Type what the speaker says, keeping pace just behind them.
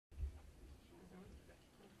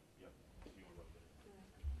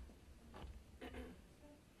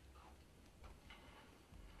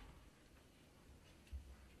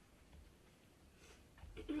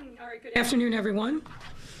All right, good afternoon, everyone.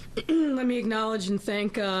 Let me acknowledge and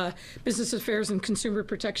thank Business Affairs and Consumer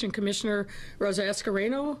Protection Commissioner Rosa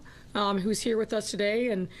Escareno, who's here with us today,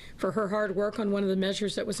 and for her hard work on one of the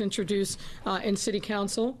measures that was introduced in City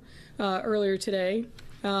Council earlier today.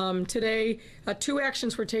 Today, two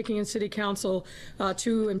actions we're taking in City Council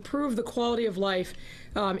to improve the quality of life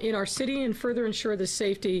in our city and further ensure the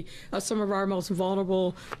safety of some of our most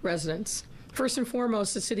vulnerable residents. First and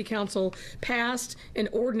foremost, the City Council passed an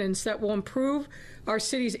ordinance that will improve our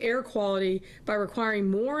city's air quality by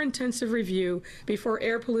requiring more intensive review before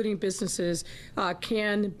air polluting businesses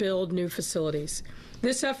can build new facilities.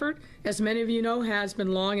 This effort, as many of you know, has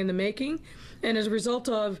been long in the making, and as a result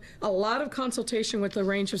of a lot of consultation with a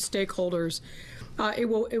range of stakeholders, it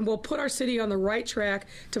will put our city on the right track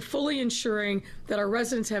to fully ensuring that our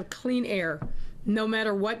residents have clean air, no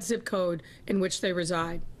matter what zip code in which they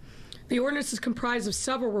reside. The ordinance is comprised of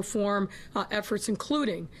several reform efforts,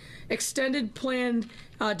 including extended planned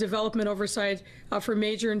development oversight for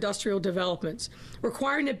major industrial developments,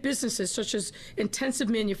 requiring that businesses such as intensive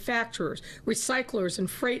manufacturers, recyclers,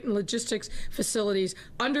 and freight and logistics facilities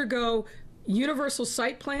undergo universal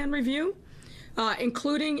site plan review,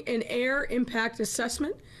 including an air impact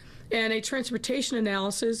assessment and a transportation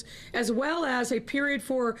analysis, as well as a period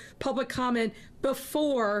for public comment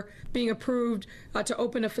before being approved to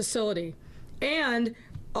open a facility, and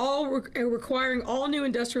requiring all new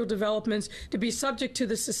industrial developments to be subject to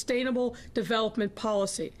the Sustainable Development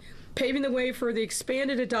Policy, paving the way for the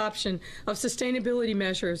expanded adoption of sustainability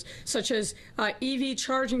measures such as EV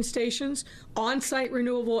charging stations, on-site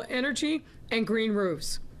renewable energy, and green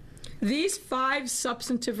roofs. These 5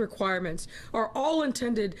 substantive requirements are all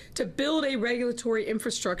intended to build a regulatory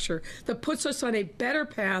infrastructure that puts us on a better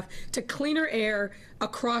path to cleaner air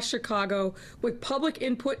across Chicago with public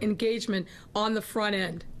input engagement on the front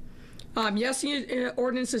end. Yes, the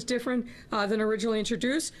ordinance is different than originally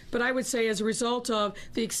introduced, but I would say as a result of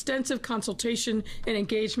the extensive consultation and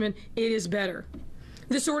engagement, it is better.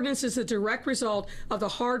 This ordinance is a direct result of the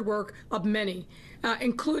hard work of many,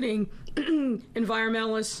 including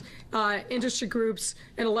environmentalists, industry groups,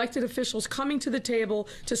 and elected officials coming to the table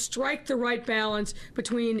to strike the right balance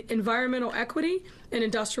between environmental equity and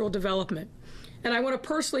industrial development. And I want to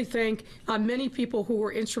personally thank many people who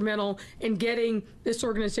were instrumental in getting this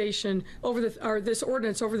organization this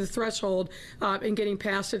ordinance over the threshold and getting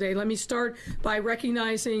passed today. Let me start by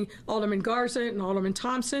recognizing Alderman Garza and Alderman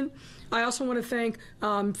Thompson. I also want to thank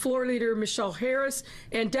Floor Leader Michelle Harris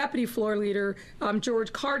and Deputy Floor Leader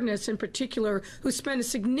George Cardenas in particular, who spent a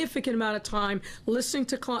significant amount of time listening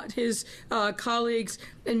to his colleagues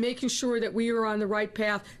and making sure that we are on the right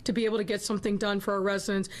path to be able to get something done for our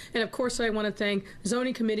residents. And of course, I want to thank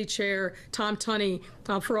Zoning Committee Chair Tom Tunney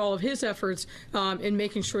for all of his efforts in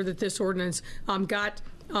making sure that this ordinance got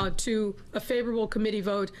to a favorable committee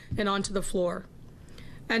vote and onto the floor,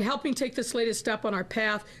 and helping take this latest step on our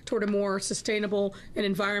path toward a more sustainable and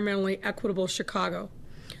environmentally equitable Chicago.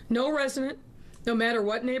 No resident, no matter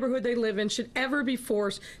what neighborhood they live in, should ever be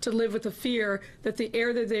forced to live with the fear that the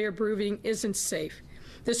air that they are breathing isn't safe.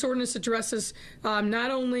 This ordinance addresses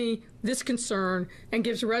not only this concern and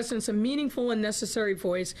gives residents a meaningful and necessary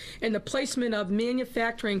voice in the placement of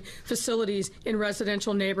manufacturing facilities in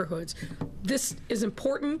residential neighborhoods. This is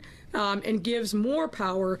important and gives more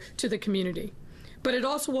power to the community. But it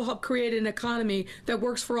also will help create an economy that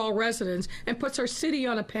works for all residents and puts our city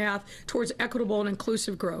on a path towards equitable and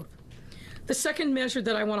inclusive growth. The second measure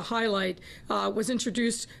that I want to highlight was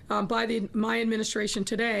introduced by my administration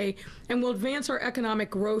today and will advance our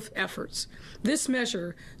economic growth efforts. This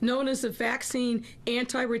measure, known as the Vaccine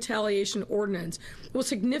Anti-Retaliation Ordinance, will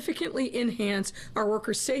significantly enhance our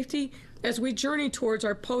workers' safety as we journey towards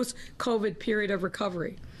our post-COVID period of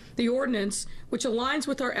recovery. The ordinance, which aligns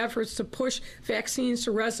with our efforts to push vaccines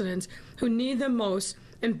to residents who need them most,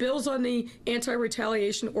 and builds on the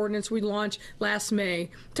anti-retaliation ordinance we launched last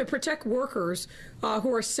May to protect workers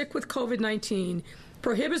who are sick with COVID-19,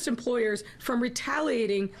 prohibits employers from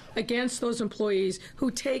retaliating against those employees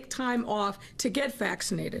who take time off to get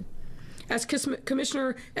vaccinated. As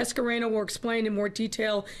Commissioner Escareno will explain in more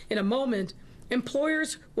detail in a moment,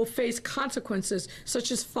 employers will face consequences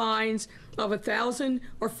such as fines of $1,000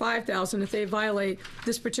 or $5,000 if they violate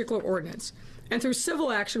this particular ordinance. And through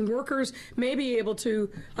civil action, workers may be able to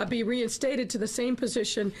be reinstated to the same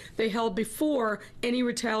position they held before any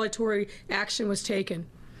retaliatory action was taken.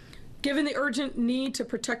 Given the urgent need to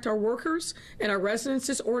protect our workers and our residents,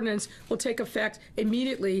 this ordinance will take effect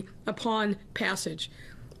immediately upon passage.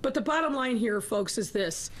 But the bottom line here, folks, is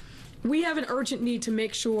this. We have an urgent need to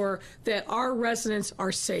make sure that our residents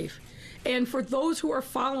are safe. And for those who are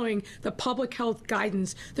following the public health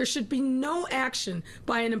guidance, there should be no action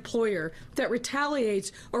by an employer that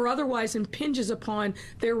retaliates or otherwise impinges upon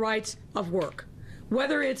their rights of work.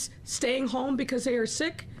 Whether it's staying home because they are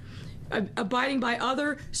sick, abiding by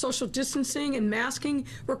other social distancing and masking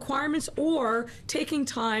requirements, or taking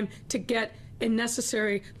time to get a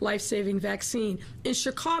necessary life-saving vaccine. In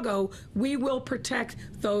Chicago, we will protect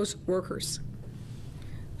those workers.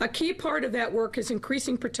 A key part of that work is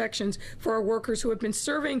increasing protections for our workers who have been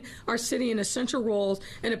serving our city in essential roles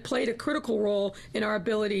and have played a critical role in our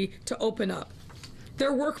ability to open up.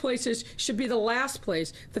 Their workplaces should be the last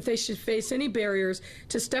place that they should face any barriers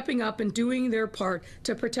to stepping up and doing their part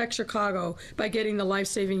to protect Chicago by getting the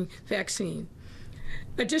life-saving vaccine.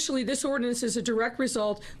 Additionally, this ordinance is a direct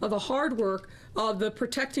result of the hard work of the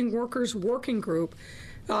Protecting Workers Working Group,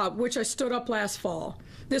 which I stood up last fall.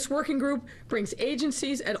 This working group brings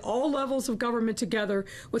agencies at all levels of government together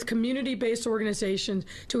with community-based organizations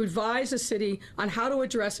to advise the city on how to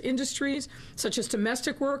address industries such as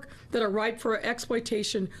domestic work that are ripe for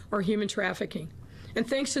exploitation or human trafficking. And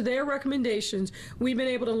thanks to their recommendations, we've been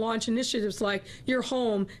able to launch initiatives like Your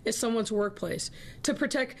Home is Someone's Workplace to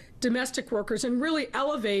protect domestic workers and really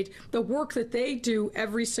elevate the work that they do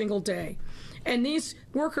every single day. And these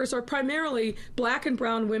workers are primarily Black and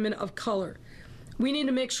brown women of color. We need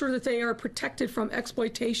to make sure that they are protected from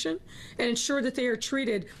exploitation and ensure that they are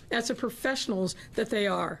treated as the professionals that they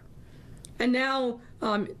are. And now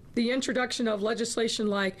the introduction of legislation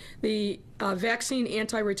like the Vaccine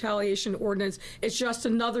Anti-Retaliation Ordinance is just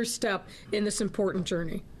another step in this important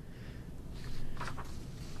journey.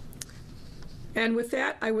 And with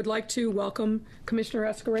that, I would like to welcome Commissioner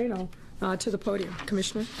Ascareno to the podium.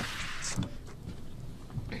 Commissioner.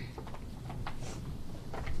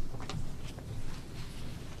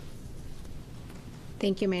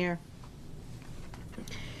 Thank you, Mayor.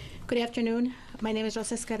 Good afternoon. My name is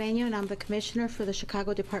Rosa Escareno, and I'm the Commissioner for the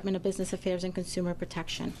Chicago Department of Business Affairs and Consumer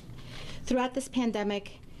Protection. Throughout this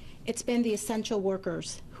pandemic, it's been the essential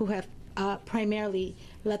workers who have primarily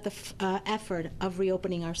led the effort of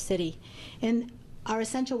reopening our city. And our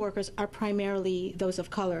essential workers are primarily those of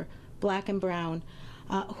color, Black and brown,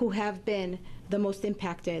 who have been the most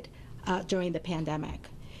impacted during the pandemic.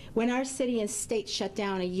 When our city and state shut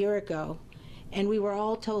down a year ago, and we were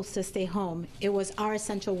all told to stay home, it was our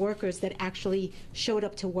essential workers that actually showed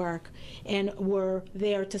up to work and were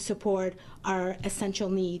there to support our essential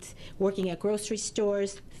needs, working at grocery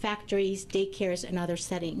stores, factories, daycares, and other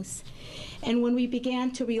settings. And when we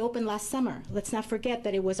began to reopen last summer, let's not forget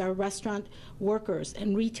that it was our restaurant workers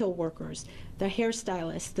and retail workers, the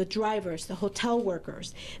hairstylists, the drivers, the hotel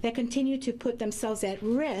workers that continue to put themselves at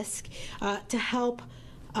risk to help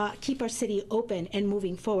keep our city open and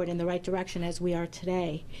moving forward in the right direction as we are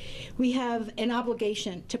today. We have an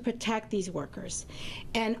obligation to protect these workers.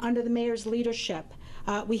 And under the mayor's leadership,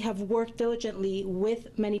 we have worked diligently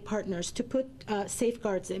with many partners to put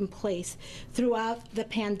safeguards in place throughout the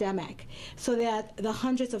pandemic so that the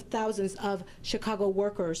hundreds of thousands of Chicago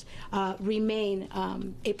workers remain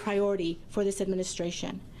a priority for this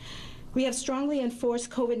administration. We have strongly enforced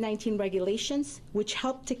COVID-19 regulations, which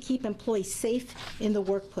help to keep employees safe in the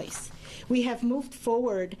workplace. We have moved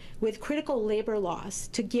forward with critical labor laws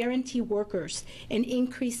to guarantee workers an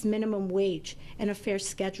increased minimum wage and a fair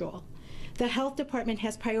schedule. The health department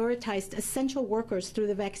has prioritized essential workers through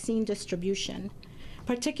the vaccine distribution,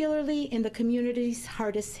 particularly in the communities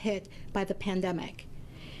hardest hit by the pandemic.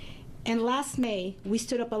 And last May, we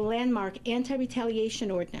stood up a landmark anti-retaliation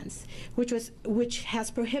ordinance, which has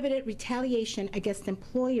prohibited retaliation against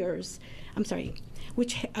employers.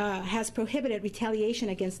 Which has prohibited retaliation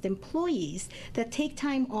against employees that take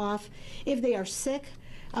time off if they are sick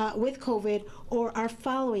with COVID or are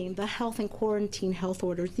following the health and quarantine health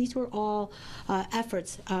orders. These were all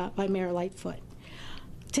efforts by Mayor Lightfoot.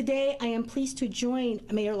 Today, I am pleased to join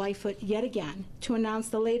Mayor Lightfoot yet again to announce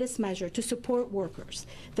the latest measure to support workers,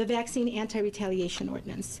 the Vaccine Anti-Retaliation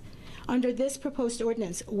Ordinance. Under this proposed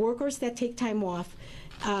ordinance, workers that take time off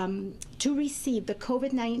to receive the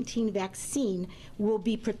COVID-19 vaccine will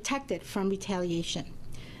be protected from retaliation.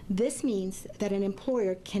 This means that an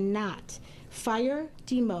employer cannot fire,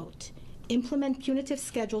 demote, implement punitive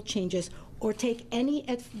schedule changes, or take any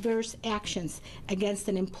adverse actions against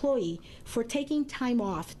an employee for taking time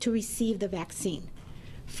off to receive the vaccine.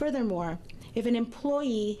 Furthermore, if an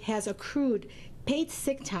employee has accrued paid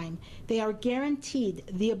sick time, they are guaranteed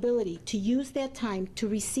the ability to use that time to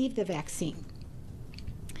receive the vaccine.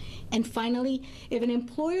 And finally, if an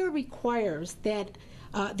employer requires that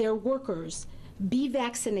their workers be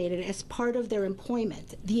vaccinated as part of their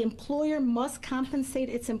employment, the employer must compensate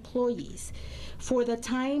its employees for the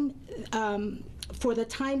time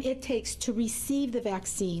it takes to receive the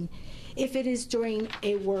vaccine if it is during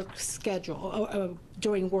a work schedule or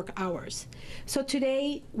during work hours. So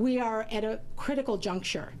today we are at a critical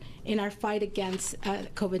juncture in our fight against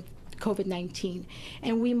COVID-19,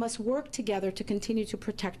 and we must work together to continue to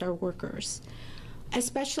protect our workers,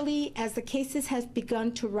 especially as the cases have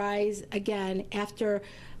begun to rise again after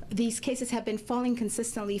these cases have been falling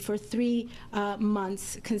consistently for 3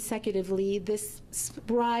 months consecutively. This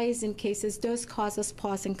rise in cases does cause us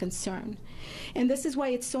pause and concern. And this is why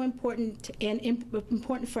it's so important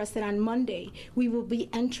for us that on Monday we will be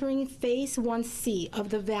entering phase 1C of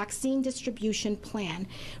the vaccine distribution plan,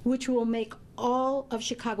 which will make all of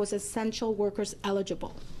Chicago's essential workers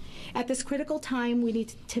eligible. At this critical time, we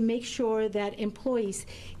need to make sure that employees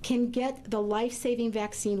can get the life-saving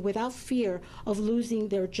vaccine without fear of losing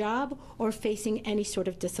their job or facing any sort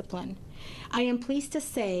of discipline. I am pleased to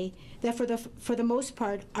say that for the most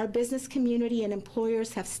part, our business community and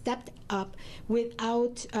employers have stepped up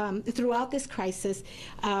throughout this crisis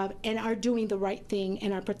and are doing the right thing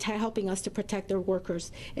and are helping us to protect their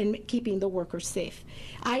workers and keeping the workers safe.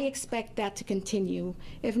 I expect that to continue.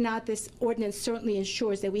 If not, this ordinance certainly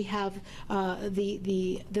ensures that we have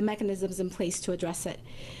the mechanisms in place to address it.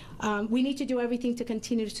 We need to do everything to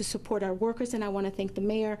continue to support our workers, and I want to thank the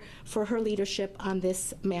mayor for her leadership on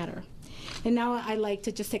this matter. And now I'd like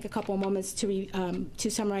to just take a couple of moments to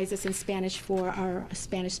summarize this in Spanish for our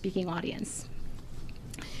Spanish-speaking audience.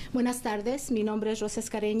 Buenas tardes, mi nombre es Rosa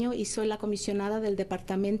Escareño y soy la comisionada del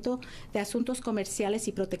Departamento de Asuntos Comerciales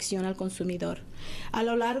y Protección al Consumidor. A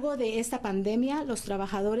lo largo de esta pandemia, los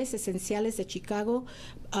trabajadores esenciales de Chicago,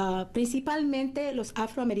 principalmente los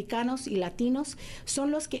afroamericanos y latinos,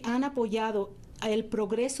 son los que han apoyado el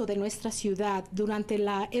progreso de nuestra ciudad durante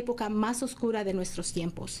la época más oscura de nuestros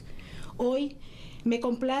tiempos. Hoy me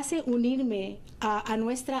complace unirme a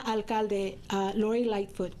nuestra alcalde, Lori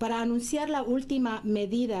Lightfoot, para anunciar la última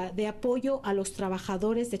medida de apoyo a los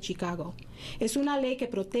trabajadores de Chicago. Es una ley que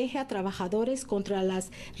protege a trabajadores contra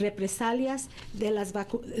las represalias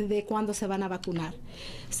de cuando se van a vacunar.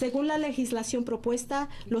 Según la legislación propuesta,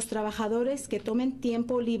 los trabajadores que tomen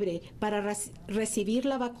tiempo libre para recibir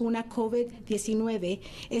la vacuna COVID-19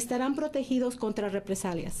 estarán protegidos contra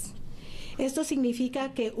represalias. Esto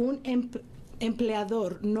significa que un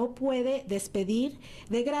empleador no puede despedir,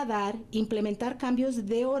 degradar, implementar cambios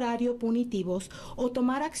de horario punitivos o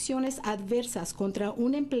tomar acciones adversas contra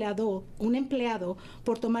un empleado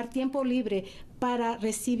por tomar tiempo libre para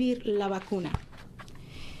recibir la vacuna.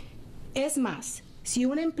 Es más, si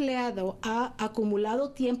un empleado ha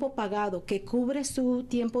acumulado tiempo pagado que cubre su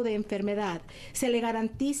tiempo de enfermedad, se le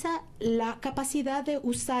garantiza la capacidad de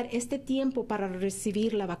usar este tiempo para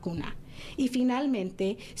recibir la vacuna. Y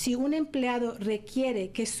finalmente, si un empleado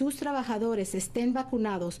requiere que sus trabajadores estén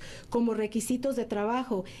vacunados como requisitos de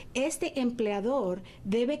trabajo, este empleador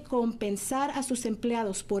debe compensar a sus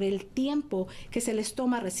empleados por el tiempo que se les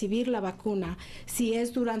toma recibir la vacuna, si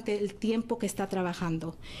es durante el tiempo que está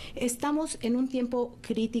trabajando. Estamos en un tiempo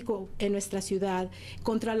crítico en nuestra ciudad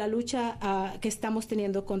contra la lucha que estamos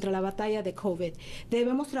teniendo contra la batalla de COVID.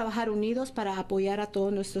 Debemos trabajar unidos para apoyar a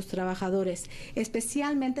todos nuestros trabajadores,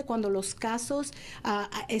 especialmente cuando los casos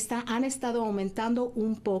han estado aumentando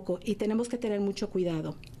un poco y tenemos que tener mucho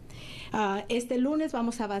cuidado. Este lunes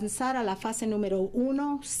vamos a avanzar a la fase número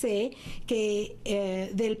 1C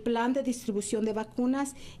del plan de distribución de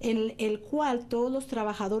vacunas, en el cual todos los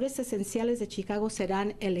trabajadores esenciales de Chicago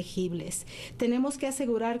serán elegibles. Tenemos que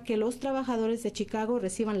asegurar que los trabajadores de Chicago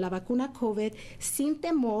reciban la vacuna COVID sin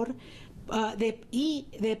temor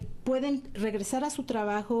pueden regresar a su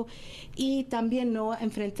trabajo y también no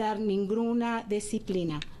enfrentar ninguna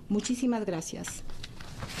disciplina. Muchísimas gracias.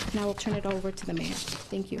 Now I'll turn it over to the mayor.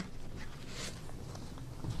 Thank you.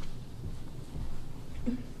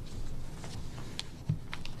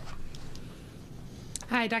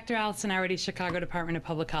 Hi, Dr. Allison Already, Chicago Department of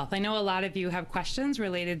Public Health. I know a lot of you have questions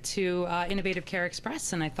related to Innovative Care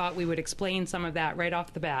Express, and I thought we would explain some of that right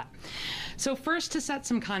off the bat. So first, to set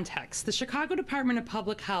some context, the Chicago Department of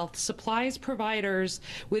Public Health supplies providers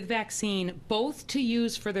with vaccine both to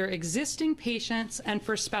use for their existing patients and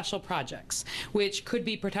for special projects, which could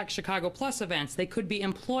be Protect Chicago Plus events. They could be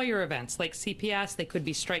employer events like CPS. They could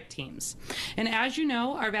be strike teams. And as you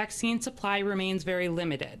know, our vaccine supply remains very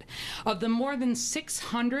limited. Of the more than 600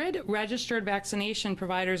 registered vaccination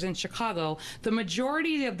providers in Chicago, the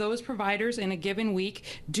majority of those providers in a given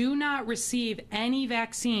week do not receive any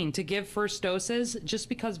vaccine to give first doses just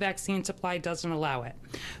because vaccine supply doesn't allow it.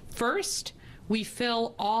 First, we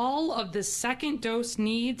fill all of the second dose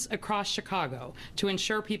needs across Chicago to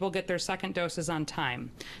ensure people get their second doses on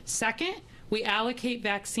time. Second, we allocate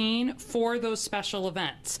vaccine for those special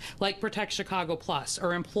events like Protect Chicago Plus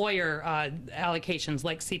or employer allocations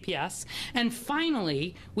like CPS. And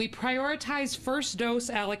finally, we prioritize first dose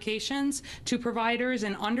allocations to providers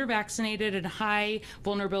in under-vaccinated and high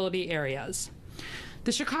vulnerability areas.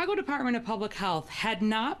 The Chicago Department of Public Health had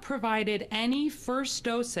not provided any first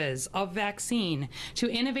doses of vaccine to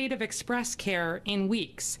Innovative Express Care in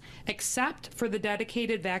weeks, except for the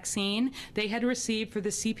dedicated vaccine they had received for the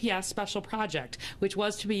CPS special project, which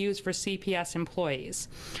was to be used for CPS employees.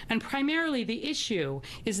 And primarily the issue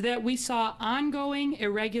is that we saw ongoing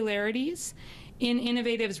irregularities in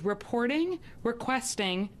Innovative's reporting,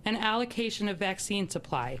 requesting, and allocation of vaccine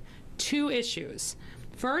supply. Two issues.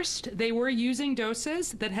 First, they were using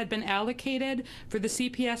doses that had been allocated for the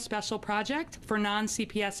CPS special project for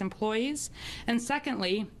non-CPS employees. And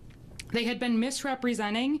secondly, they had been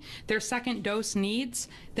misrepresenting their second dose needs,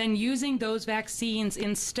 then using those vaccines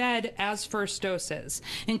instead as first doses,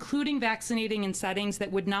 including vaccinating in settings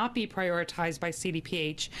that would not be prioritized by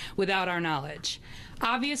CDPH without our knowledge.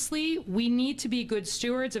 Obviously, we need to be good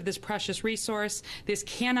stewards of this precious resource. This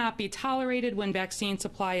cannot be tolerated when vaccine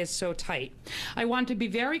supply is so tight. I want to be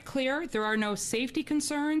very clear, there are no safety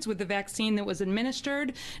concerns with the vaccine that was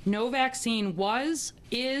administered. No vaccine was,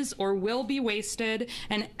 is, or will be wasted,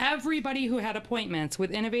 and everybody who had appointments with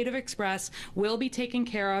Innovative Express will be taken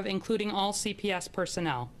care of, including all CPS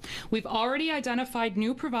personnel. We've already identified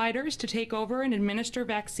new providers to take over and administer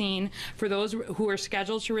vaccine for those who are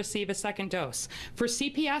scheduled to receive a second dose. For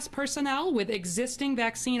CPS personnel with existing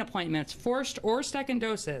vaccine appointments, first or second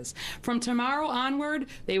doses, from tomorrow onward,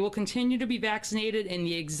 they will continue to be vaccinated in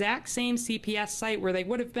the exact same CPS site where they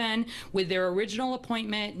would have been with their original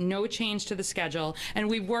appointment, no change to the schedule. And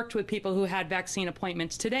we've worked with people who had vaccine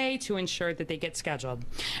appointments today to ensure that they get scheduled.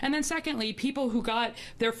 And then secondly, people who got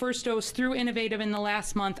their first dose through Innovative in the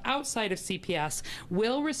last month outside of CPS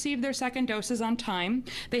will receive their second doses on time.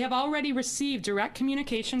 They have already received direct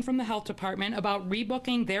communication from the health department about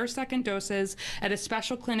rebooking their second doses at a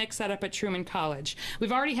special clinic set up at Truman College.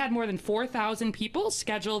 We've already had more than 4,000 people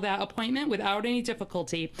schedule that appointment without any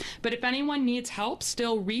difficulty. But if anyone needs help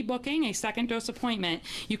still rebooking a second dose appointment,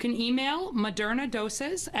 you can email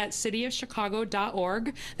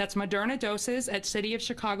modernadoses@cityofchicago.org. That's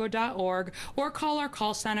modernadoses@cityofchicago.org, or call our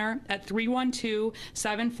call center at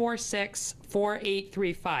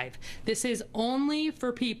 312-746-4835. This is only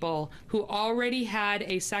for people who already had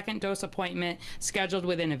a second dose appointment scheduled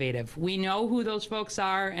with Innovative. We know who those folks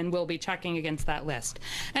are, and we'll be checking against that list.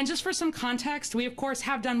 And just for some context, we of course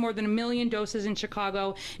have done more than 1 million doses in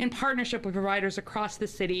Chicago in partnership with providers across the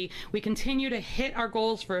city. We continue to hit our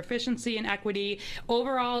goals for efficiency and equity.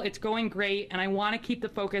 Overall, it's going great, and I want to keep the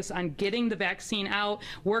focus on getting the vaccine out,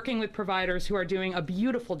 working with providers who are doing a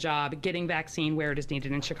beautiful job getting vaccine where it is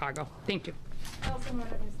needed in Chicago. Thank you.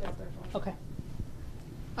 Okay.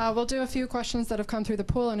 We'll do a few questions that have come through the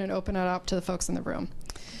pool and then open it up to the folks in the room.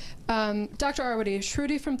 Dr. Arwady,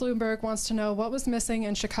 Shruti from Bloomberg wants to know what was missing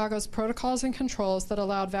in Chicago's protocols and controls that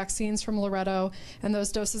allowed vaccines from Loretto and those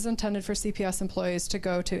doses intended for CPS employees to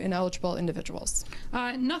go to ineligible individuals.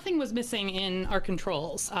 Nothing was missing in our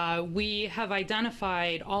controls. We have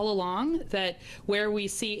identified all along that where we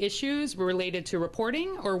see issues related to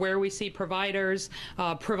reporting or where we see providers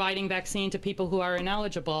providing vaccine to people who are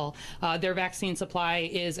ineligible, their vaccine supply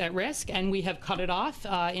is at risk, and we have cut it off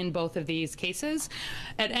in both of these cases.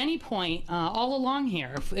 At any point all along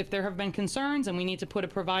here, if there have been concerns and we need to put a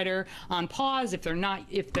provider on pause, if they're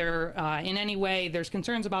in any way there's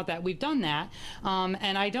concerns about that, we've done that,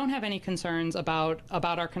 and I don't have any concerns about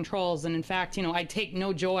our controls. And in fact, I take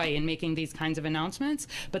no joy in making these kinds of announcements,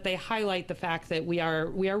 but they highlight the fact that we are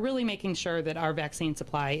really making sure that our vaccine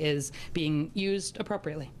supply is being used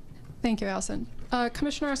appropriately. Thank you, Allison.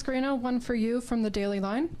 Commissioner Ascarino, one for you from the Daily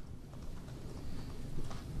Line.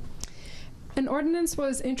 An ordinance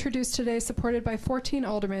was introduced today supported by 14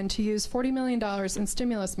 aldermen to use $40 million in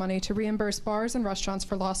stimulus money to reimburse bars and restaurants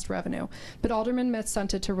for lost revenue, but Alderman Mitz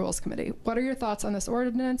sent it to Rules Committee. What are your thoughts on this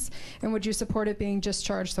ordinance, and would you support it being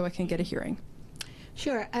discharged so it can get a hearing?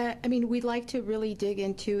 Sure. We'd like to really dig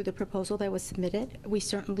into the proposal that was submitted. We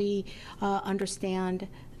certainly understand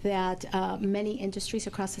that many industries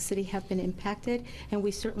across the city have been impacted, and we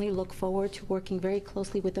certainly look forward to working very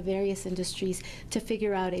closely with the various industries to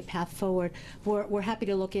figure out a path forward. We're happy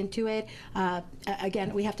to look into it.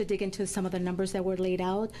 Again, we have to dig into some of the numbers that were laid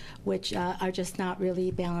out, which are just not really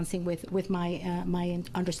balancing with my my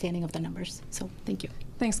understanding of the numbers. So thank you.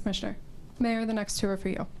 Thanks, Commissioner. Mayor, the next two are for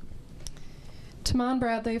you. Taman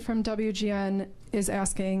Bradley from WGN is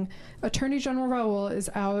asking, Attorney General Raoul is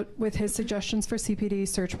out with his suggestions for CPD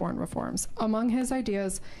search warrant reforms. Among his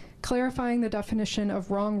ideas, clarifying the definition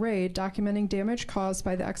of wrong raid, documenting damage caused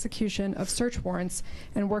by the execution of search warrants,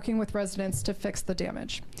 and working with residents to fix the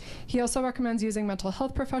damage. He also recommends using mental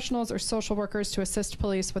health professionals or social workers to assist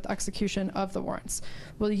police with execution of the warrants.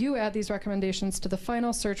 Will you add these recommendations to the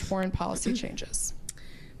final search warrant policy changes?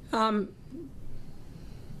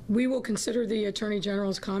 We will consider the Attorney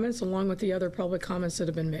General's comments along with the other public comments that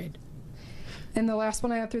have been made. And the last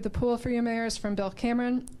one I have through the pool for you, Mayor, is from Bill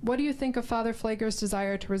Cameron. What do you think of Father Flager's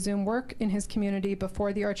desire to resume work in his community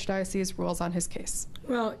before the Archdiocese rules on his case?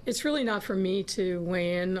 Well, it's really not for me to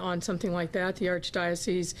weigh in on something like that. The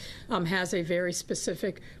Archdiocese has a very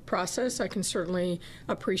specific process. I can certainly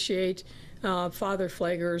appreciate Father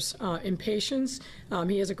Flager's impatience.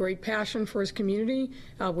 He has a great passion for his community,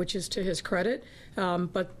 which is to his credit.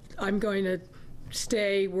 But I'm going to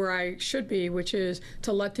stay where I should be, which is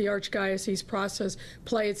to let the Archdiocese process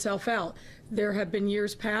play itself out. There have been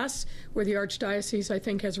years past where the Archdiocese, I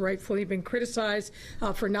think, has rightfully been criticized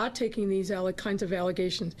for not taking these kinds of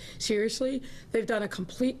allegations seriously. They've done a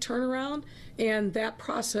complete turnaround, and that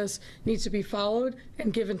process needs to be followed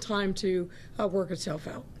and given time to work itself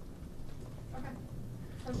out.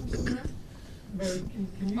 Mary,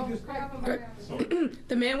 can you just...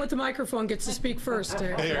 The man with the microphone gets to speak first.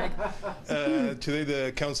 Mayor, today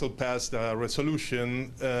the council passed a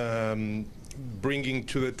resolution bringing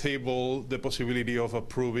to the table the possibility of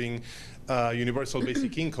approving universal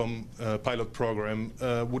basic income pilot program.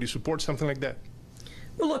 Would you support something like that?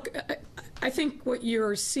 Well, look, I think what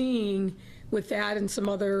you're seeing with that and some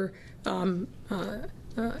other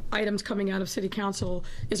items coming out of City Council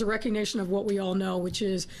is a recognition of what we all know, which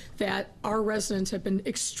is that our residents have been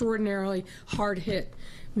extraordinarily hard hit.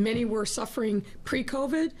 Many were suffering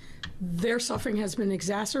pre-COVID. Their suffering has been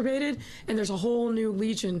exacerbated, and there's a whole new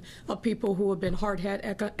legion of people who have been hard hit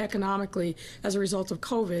economically as a result of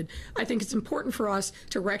COVID. I think it's important for us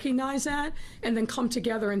to recognize that and then come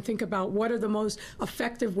together and think about what are the most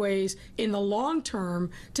effective ways in the long term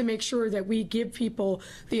to make sure that we give people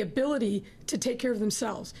the ability to take care of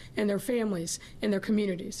themselves and their families and their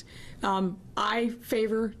communities. I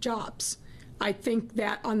favor jobs. I think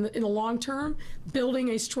that in the long term, building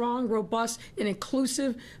a strong, robust, and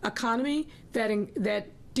inclusive economy that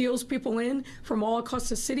deals people in from all across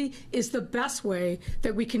the city is the best way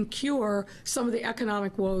that we can cure some of the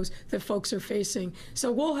economic woes that folks are facing.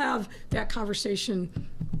 So we'll have that conversation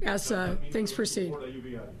as things proceed.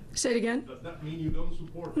 Say it again? Does that mean you don't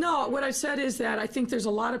support? No, what I said is that I think there's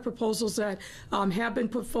a lot of proposals that have been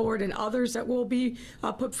put forward and others that will be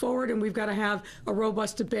put forward, and we've got to have a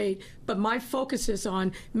robust debate. But my focus is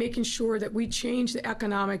on making sure that we change the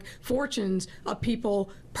economic fortunes of people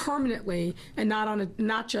permanently and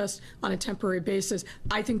not just on a temporary basis.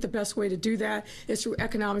 I think the best way to do that is through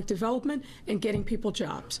economic development and getting people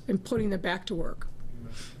jobs and putting them back to work.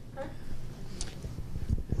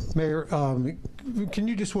 Mayor, can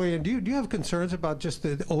you just weigh in? Do you have concerns about just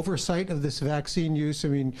the oversight of this vaccine use? I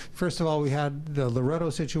mean, first of all, we had the Loretto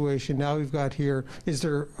situation. Now we've got here.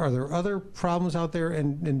 Are there other problems out there,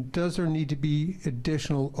 and does there need to be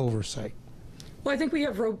additional oversight? Well, I think we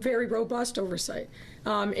have very robust oversight.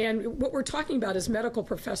 And what we're talking about is medical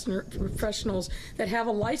professionals that have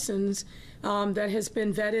a license that has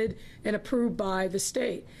been vetted and approved by the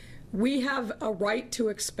state. We have a right to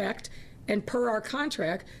expect, and per our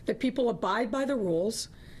contract, that people abide by the rules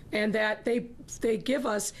and that they give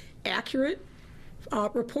us accurate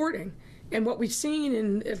reporting. And what we've seen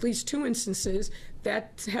in at least 2 instances,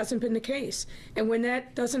 that hasn't been the case. And when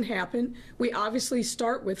that doesn't happen, we obviously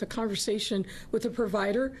start with a conversation with the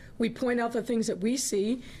provider. We point out the things that we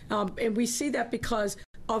see, and we see that because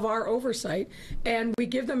of our oversight, and we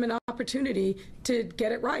give them an opportunity to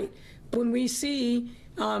get it right. When we see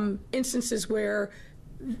instances where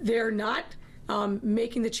they're not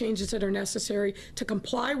making the changes that are necessary to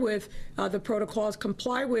comply with the protocols,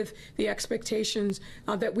 comply with the expectations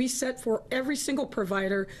that we set for every single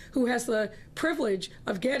provider who has the privilege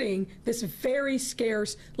of getting this very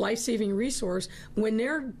scarce life-saving resource. When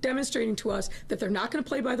they're demonstrating to us that they're not going to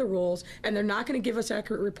play by the rules and they're not going to give us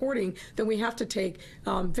accurate reporting, then we have to take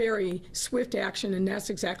very swift action, and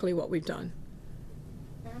that's exactly what we've done.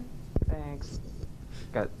 Thanks.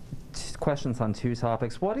 Got questions on 2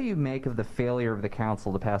 topics. What do you make of the failure of the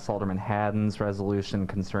council to pass Alderman Haddon's resolution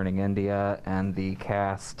concerning India and the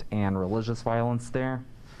caste and religious violence there?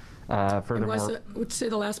 Furthermore, would say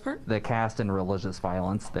the last part? The caste and religious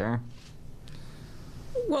violence there.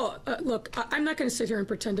 Well, look, I'm not going to sit here and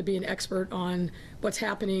pretend to be an expert on what's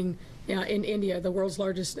happening in India, the world's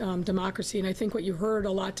largest democracy. And I think what you heard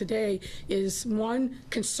a lot today is, one,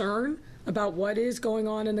 concern about what is going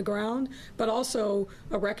on in the ground, but also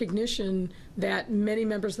a recognition that many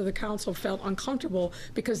members of the council felt uncomfortable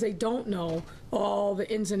because they don't know all the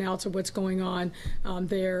ins and outs of what's going on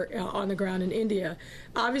there on the ground in India.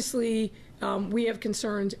 Obviously, we have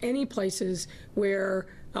concerns any places where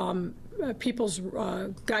people's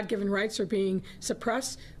God-given rights are being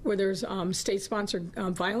suppressed, where there's state-sponsored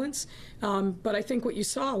violence. But I think what you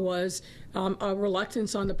saw was a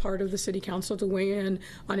reluctance on the part of the city council to weigh in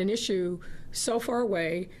on an issue so far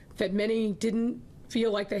away that many didn't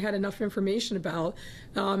feel like they had enough information about,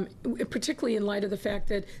 particularly in light of the fact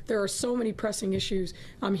that there are so many pressing issues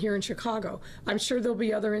here in Chicago. I'm sure there'll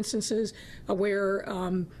be other instances where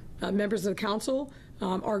members of the council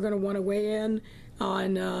are going to want to weigh in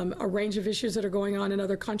on a range of issues that are going on in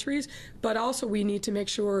other countries, but also we need to make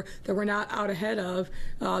sure that we're not out ahead of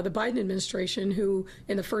the Biden administration, who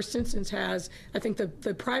in the first instance has, I think,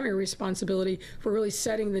 the primary responsibility for really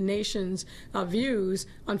setting the nation's views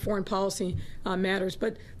on foreign policy matters.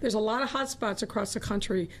 But there's a lot of hot spots across the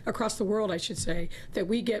country, across the world, I should say, that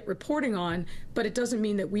we get reporting on, but it doesn't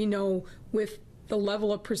mean that we know with the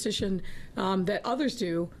level of precision that others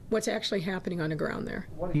do what's actually happening on the ground there.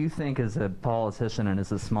 What do you think as a politician and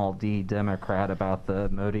as a small d Democrat about the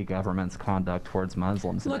Modi government's conduct towards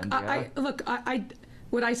Muslims in India?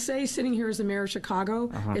 What I say sitting here as the mayor of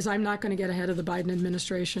Chicago is I'm not going to get ahead of the Biden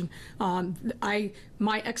administration.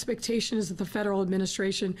 My expectation is that the federal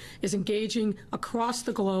administration is engaging across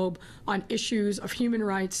the globe on issues of human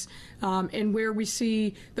rights, and where we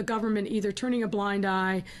see the government either turning a blind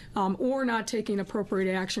eye or not taking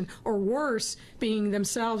appropriate action, or worse, being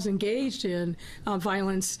themselves engaged in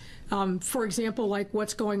violence. For example, like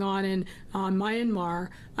what's going on in Myanmar.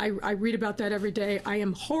 I read about that every day. I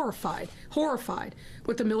am horrified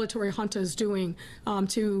what the military junta is doing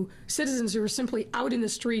to citizens who are simply out in the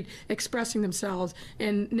street expressing themselves,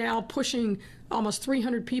 and now pushing almost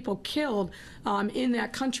 300 people killed in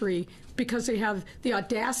that country because they have the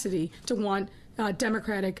audacity to want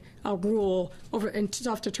democratic rule over and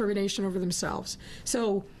self-determination over themselves.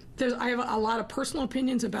 So I have a lot of personal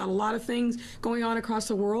opinions about a lot of things going on across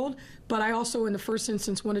the world, but I also, in the first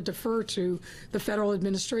instance, want to defer to the federal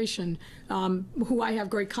administration, who I have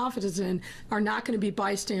great confidence in, are not going to be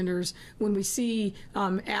bystanders when we see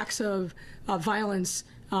acts of violence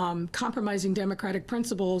compromising democratic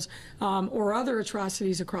principles or other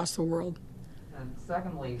atrocities across the world. And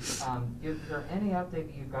secondly, is there any update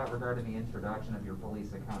that you've got regarding the introduction of your police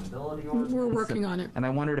accountability ordinance? We're working on it. And I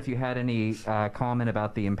wondered if you had any comment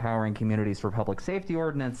about the Empowering Communities for Public Safety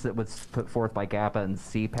ordinance that was put forth by GAPA and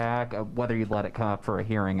CPAC, whether you'd let it come up for a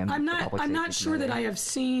hearing in I'm the Public not Safety sure that Committee. I have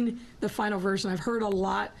seen the final version. I've heard a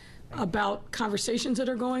lot about conversations that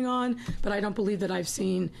are going on, but I don't believe that I've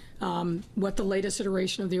seen what the latest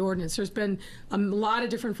iteration of the ordinance. There's been a lot of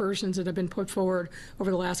different versions that have been put forward over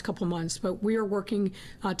the last couple months, but we are working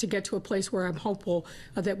to get to a place where I'm hopeful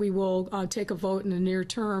that we will take a vote in the near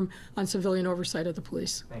term on civilian oversight of the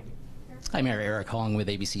police. Thank you. Hi, Mayor. Eric Hong with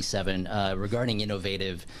ABC7. Regarding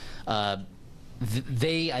Innovative,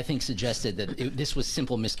 they, I think, suggested that this was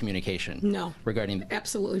simple miscommunication. No. Regarding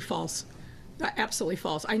Absolutely false. Absolutely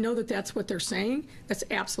false. I know that that's what they're saying. That's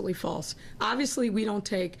absolutely false. Obviously, we don't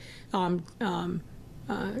take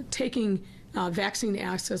taking vaccine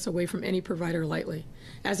access away from any provider lightly.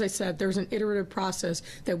 As I said, there's an iterative process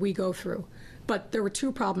that we go through. But there were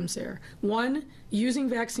two problems there. One, using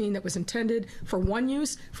vaccine that was intended for one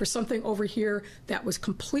use for something over here that was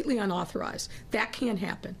completely unauthorized. That can't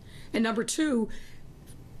happen. And number two,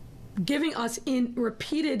 giving us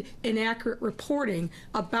repeated inaccurate reporting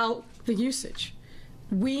about the usage.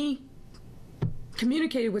 We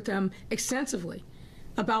communicated with them extensively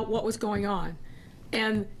about what was going on.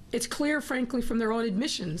 And it's clear, frankly, from their own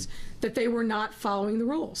admissions that they were not following the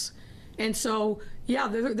rules. And so, yeah,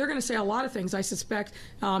 they're going to say a lot of things, I suspect,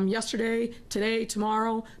 yesterday, today,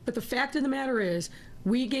 tomorrow. But the fact of the matter is,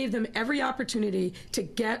 we gave them every opportunity to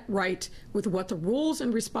get right with what the rules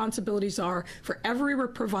and responsibilities are for every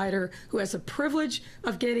provider who has the privilege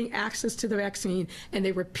of getting access to the vaccine, and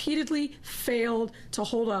they repeatedly failed to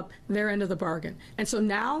hold up their end of the bargain. And so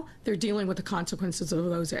now they're dealing with the consequences of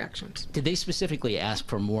those actions. Did they specifically ask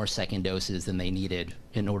for more second doses than they needed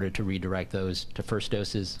in order to redirect those to first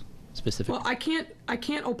doses? Specifically? Well, I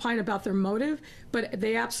can't opine about their motive, but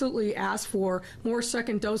they absolutely asked for more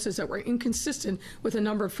second doses that were inconsistent with the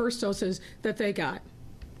number of first doses that they got.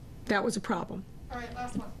 That was a problem. All right,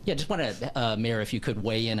 last one. Yeah, just want to, Mayor, if you could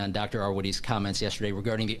weigh in on Dr. Arwoody's comments yesterday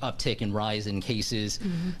regarding the uptick and rise in cases,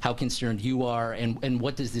 how concerned you are, and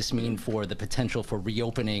what does this mean for the potential for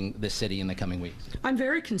reopening the city in the coming weeks? I'm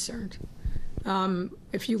very concerned.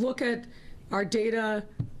 If you look at our data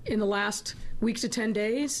in the last week to 10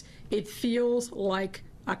 days, it feels like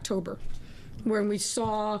October, when we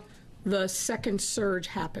saw the second surge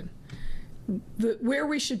happen. Where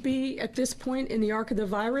we should be at this point in the arc of the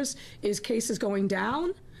virus is cases going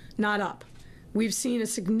down, not up. We've seen a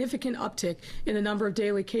significant uptick in the number of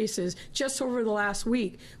daily cases just over the last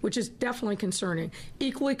week, which is definitely concerning.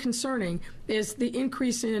 Equally concerning is the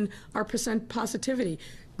increase in our percent positivity.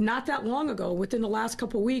 Not that long ago, within the last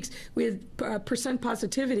couple of weeks, we had percent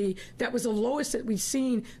positivity that was the lowest that we've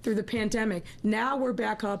seen through the pandemic. Now we're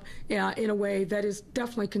back up in a way that is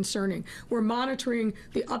definitely concerning. We're monitoring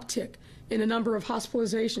the uptick in the number of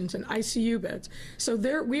hospitalizations and ICU beds. So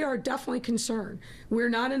we are definitely concerned. We're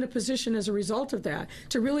not in a position as a result of that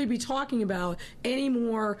to really be talking about any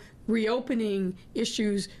more reopening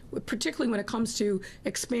issues, particularly when it comes to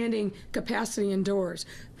expanding capacity indoors.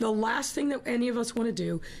 The last thing that any of us want to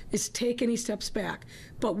do is take any steps back.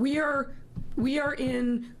 But we are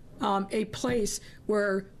in a place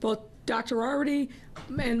where both Dr. Arwody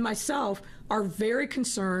and myself are very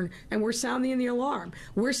concerned, and we're sounding the alarm.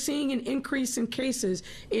 We're seeing an increase in cases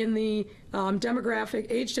in the age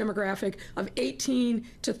demographic of 18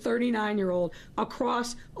 to 39-year-old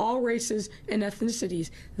across all races and ethnicities.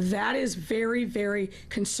 That is very, very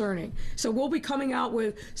concerning. So we'll be coming out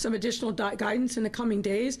with some additional guidance in the coming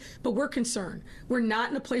days, but we're concerned. We're not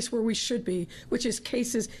in a place where we should be, which is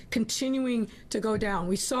cases continuing to go down.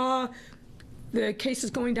 We saw the cases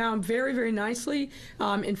going down very, very nicely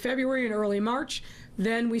in February and early March.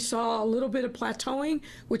 Then we saw a little bit of plateauing,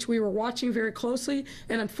 which we were watching very closely.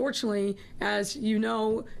 And unfortunately, as you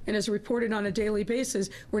know, and as reported on a daily basis,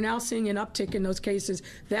 we're now seeing an uptick in those cases.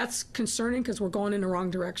 That's concerning because we're going in the wrong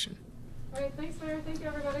direction. All right, thanks, Mayor. Thank you,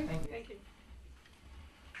 everybody. Thank you.